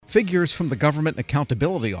Figures from the Government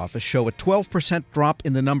Accountability Office show a 12% drop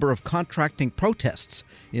in the number of contracting protests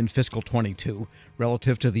in fiscal 22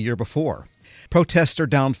 relative to the year before. Protests are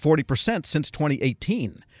down 40% since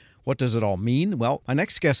 2018. What does it all mean? Well, my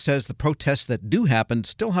next guest says the protests that do happen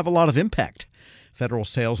still have a lot of impact. Federal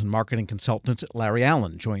sales and marketing consultant Larry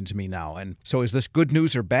Allen joins me now. And so is this good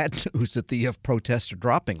news or bad news that the protests are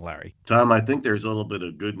dropping, Larry? Tom, I think there's a little bit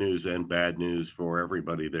of good news and bad news for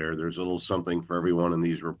everybody there. There's a little something for everyone in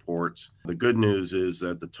these reports. The good news is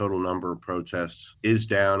that the total number of protests is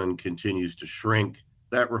down and continues to shrink.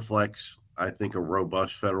 That reflects, I think, a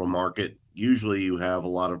robust federal market. Usually you have a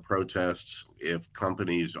lot of protests if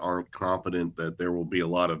companies aren't confident that there will be a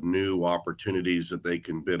lot of new opportunities that they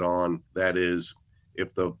can bid on. That is,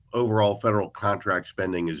 if the overall federal contract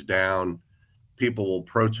spending is down, people will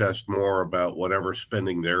protest more about whatever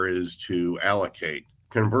spending there is to allocate.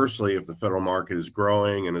 Conversely, if the federal market is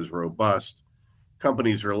growing and is robust,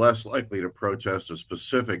 companies are less likely to protest a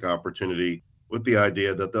specific opportunity with the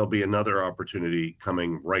idea that there'll be another opportunity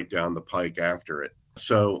coming right down the pike after it.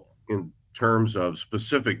 So in terms of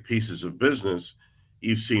specific pieces of business,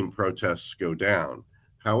 you've seen protests go down.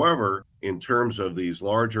 However, in terms of these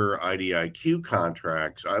larger IDIQ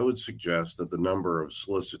contracts, I would suggest that the number of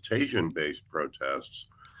solicitation-based protests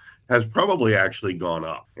has probably actually gone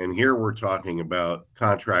up. And here we're talking about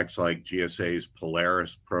contracts like GSA's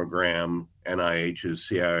Polaris program, NIH's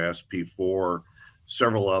CISP4,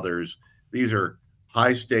 several others. These are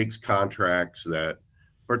high-stakes contracts that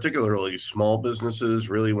particularly small businesses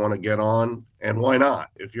really want to get on. And why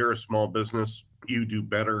not? If you're a small business, you do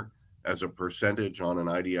better as a percentage on an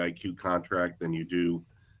IDIQ contract than you do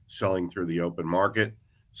selling through the open market.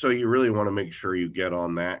 So you really want to make sure you get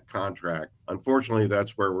on that contract. Unfortunately,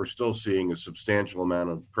 that's where we're still seeing a substantial amount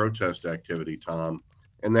of protest activity, Tom,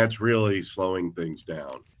 and that's really slowing things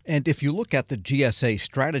down. And if you look at the GSA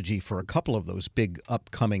strategy for a couple of those big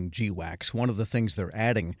upcoming GWACs, one of the things they're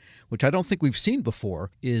adding, which I don't think we've seen before,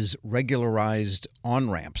 is regularized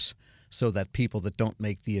on-ramps, so that people that don't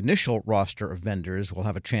make the initial roster of vendors will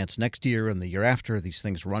have a chance next year and the year after. These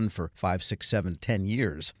things run for 5, 6, 7, 10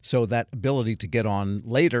 years. So that ability to get on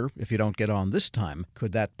later, if you don't get on this time,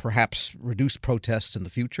 could that perhaps reduce protests in the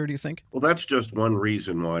future, do you think? Well, that's just one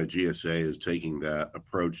reason why GSA is taking that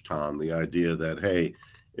approach, Tom. The idea that, hey,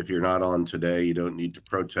 if you're not on today, you don't need to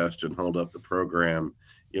protest and hold up the program.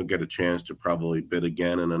 You'll get a chance to probably bid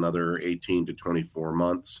again in another 18 to 24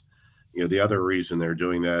 months. The other reason they're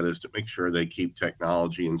doing that is to make sure they keep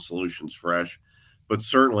technology and solutions fresh. But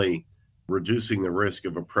certainly reducing the risk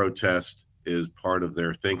of a protest is part of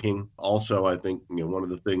their thinking. Also, I think one of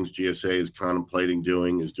the things GSA is contemplating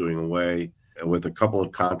doing is doing away with a couple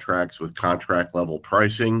of contracts with contract level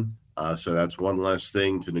pricing. So that's one less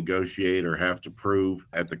thing to negotiate or have to prove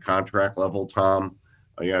at the contract level, Tom.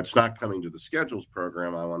 It's not coming to the schedules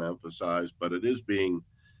program, I want to emphasize, but it is being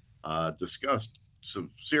discussed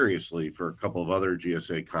seriously for a couple of other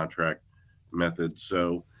GSA contract methods.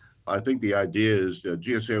 So I think the idea is that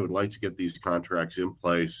GSA would like to get these contracts in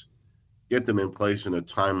place, get them in place in a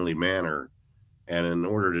timely manner. And in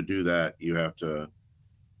order to do that, you're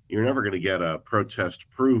never going to get a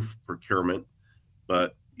protest-proof procurement,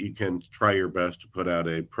 but you can try your best to put out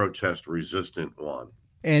a protest-resistant one.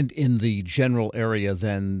 And in the general area,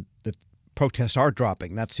 then, the protests are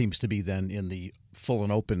dropping. That seems to be then in the full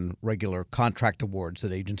and open regular contract awards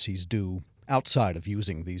that agencies do outside of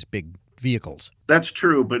using these big vehicles. That's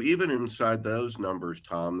true, but even inside those numbers,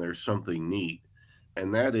 Tom, there's something neat,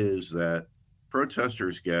 and that is that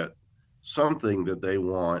protesters get something that they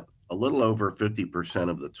want a little over 50%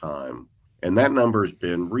 of the time, and that number has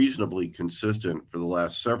been reasonably consistent for the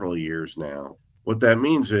last several years now. What that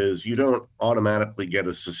means is you don't automatically get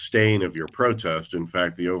a sustain of your protest. In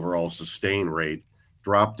fact, the overall sustain rate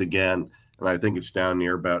dropped again, and I think it's down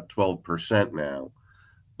near about 12% now.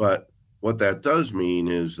 But what that does mean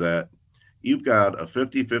is that you've got a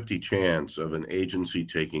 50-50 chance of an agency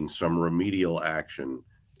taking some remedial action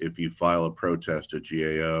if you file a protest at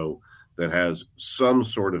GAO that has some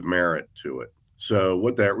sort of merit to it. So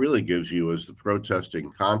what that really gives you as the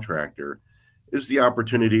protesting contractor is the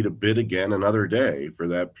opportunity to bid again another day for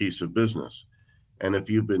that piece of business. And if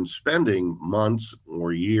you've been spending months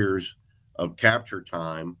or years of capture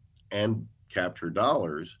time and capture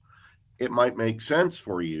dollars, it might make sense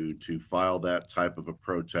for you to file that type of a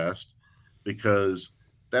protest because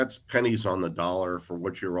that's pennies on the dollar for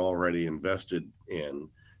what you're already invested in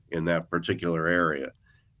that particular area.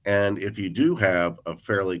 And if you do have a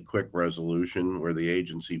fairly quick resolution where the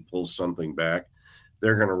agency pulls something back,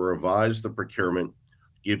 they're going to revise the procurement,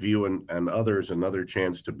 give you and others another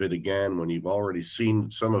chance to bid again when you've already seen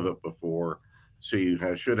some of it before, So you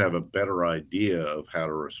should have a better idea of how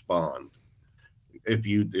to respond.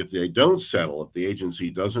 If they don't settle, if the agency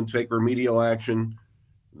doesn't take remedial action,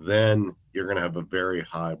 then you're going to have a very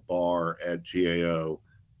high bar at GAO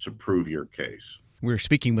to prove your case. We're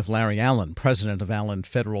speaking with Larry Allen, president of Allen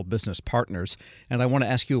Federal Business Partners, and I want to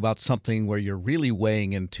ask you about something where you're really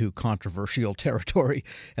weighing into controversial territory,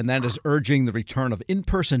 and that is urging the return of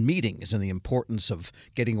in-person meetings and the importance of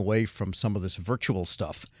getting away from some of this virtual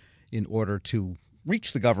stuff in order to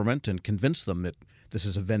reach the government and convince them that this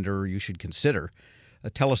is a vendor you should consider.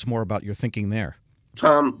 Tell us more about your thinking there.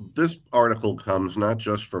 Tom, this article comes not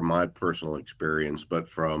just from my personal experience, but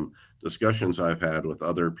from discussions I've had with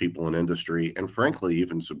other people in industry and, frankly,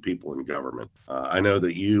 even some people in government. I know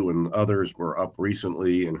that you and others were up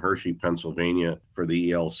recently in Hershey, Pennsylvania for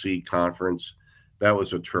the ELC conference. That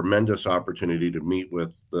was a tremendous opportunity to meet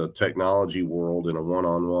with the technology world in a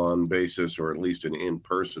one-on-one basis, or at least an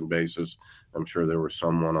in-person basis. I'm sure there were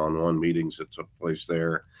some one-on-one meetings that took place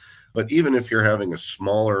there. But even if you're having a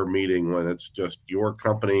smaller meeting when it's just your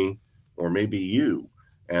company or maybe you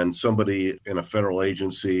and somebody in a federal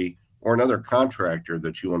agency or another contractor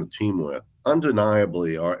that you want to team with,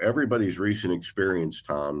 undeniably, everybody's recent experience,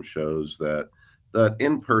 Tom, shows that that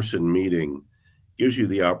in-person meeting gives you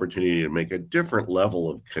the opportunity to make a different level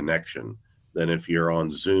of connection than if you're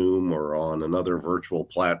on Zoom or on another virtual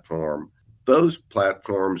platform. Those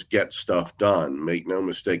platforms get stuff done. Make no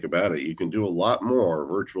mistake about it. You can do a lot more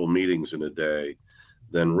virtual meetings in a day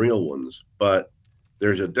than real ones, but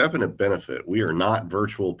there's a definite benefit. We are not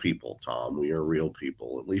virtual people, Tom. We are real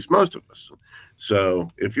people, at least most of us. So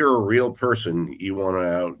if you're a real person, you want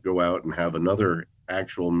to go out and have another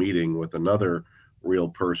actual meeting with another real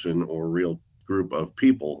person or real group of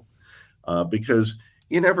people, because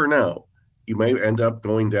you never know. You may end up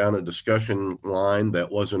going down a discussion line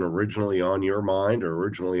that wasn't originally on your mind or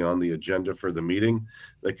originally on the agenda for the meeting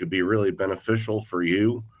that could be really beneficial for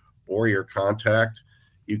you or your contact.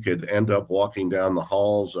 You could end up walking down the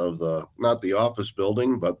halls of not the office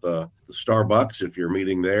building, but the Starbucks, if you're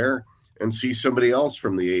meeting there, and see somebody else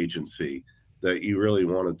from the agency that you really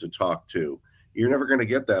wanted to talk to. You're never going to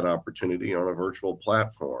get that opportunity on a virtual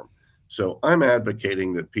platform. So I'm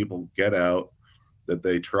advocating that people get out, that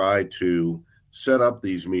they try to set up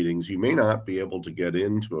these meetings. You may not be able to get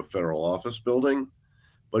into a federal office building,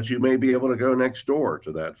 but you may be able to go next door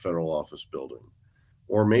to that federal office building.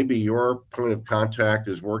 Or maybe your point of contact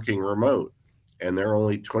is working remote and they're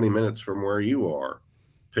only 20 minutes from where you are.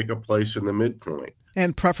 Pick a place in the midpoint.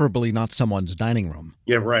 And preferably not someone's dining room.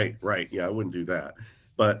 Yeah, right. Yeah, I wouldn't do that.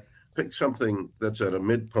 But pick something that's at a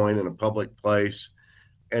midpoint in a public place.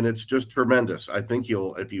 And it's just tremendous. I think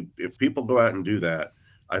if people go out and do that,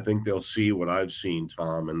 I think they'll see what I've seen,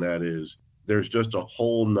 Tom, and that is there's just a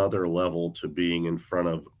whole nother level to being in front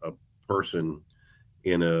of a person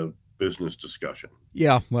in a business discussion.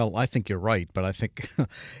 Yeah, well, I think you're right, but I think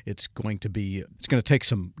it's going to take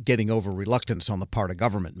some getting over reluctance on the part of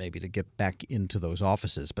government maybe to get back into those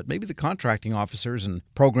offices. But maybe the contracting officers and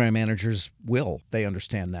program managers will. They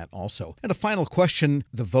understand that also. And a final question,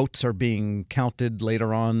 the votes are being counted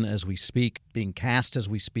later on as we speak, being cast as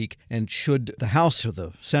we speak. And should the House or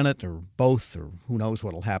the Senate or both, or who knows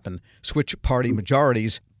what will happen, switch party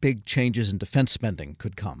majorities, big changes in defense spending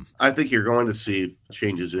could come. I think you're going to see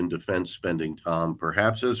changes in defense spending, Tom,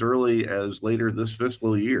 perhaps as early as later this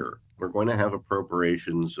fiscal year. We're going to have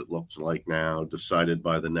appropriations, it looks like now, decided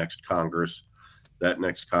by the next Congress. That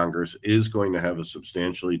next Congress is going to have a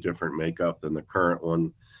substantially different makeup than the current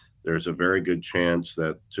one. There's a very good chance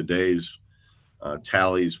that today's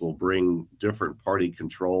tallies will bring different party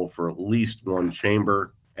control for at least one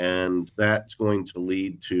chamber. And that's going to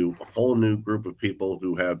lead to a whole new group of people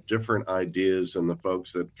who have different ideas than the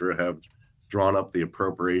folks that have drawn up the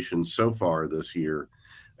appropriations so far this year.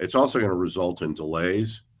 It's also going to result in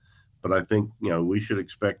delays. But I think, we should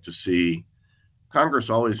expect to see Congress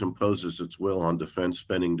always imposes its will on defense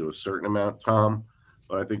spending to a certain amount, Tom.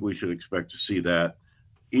 But I think we should expect to see that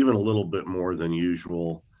even a little bit more than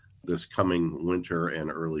usual this coming winter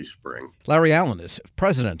and early spring. Larry Allen is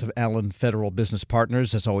president of Allen Federal Business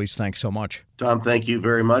Partners. As always, thanks so much. Tom, thank you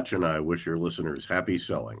very much, and I wish your listeners happy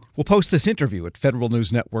selling. We'll post this interview at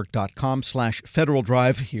federalnewsnetwork.com/Federal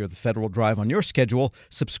Drive. Hear the Federal Drive on your schedule.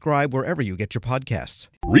 Subscribe wherever you get your podcasts.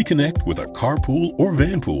 Reconnect with a carpool or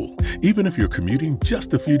vanpool. Even if you're commuting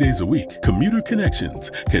just a few days a week, Commuter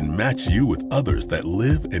Connections can match you with others that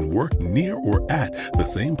live and work near or at the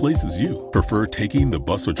same place as you. Prefer taking the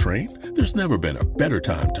bus or train train, there's never been a better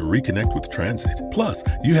time to reconnect with transit. Plus,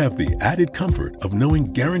 you have the added comfort of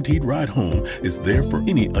knowing Guaranteed Ride Home is there for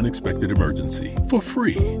any unexpected emergency for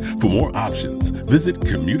free. For more options, visit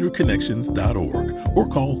commuterconnections.org or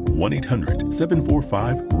call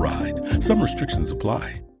 1-800-745-RIDE. Some restrictions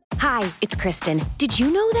apply. Hi, it's Kristen. Did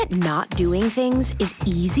you know that not doing things is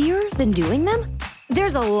easier than doing them?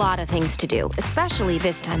 There's a lot of things to do, especially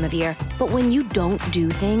this time of year. But when you don't do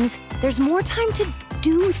things, there's more time to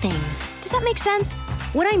do things. Does that make sense?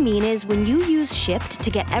 What I mean is when you use Shipt to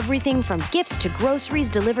get everything from gifts to groceries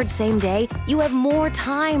delivered same day, you have more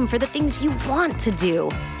time for the things you want to do.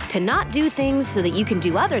 To not do things so that you can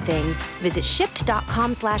do other things, visit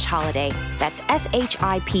shipt.com/holiday. That's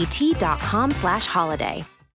SHIPT.com/holiday.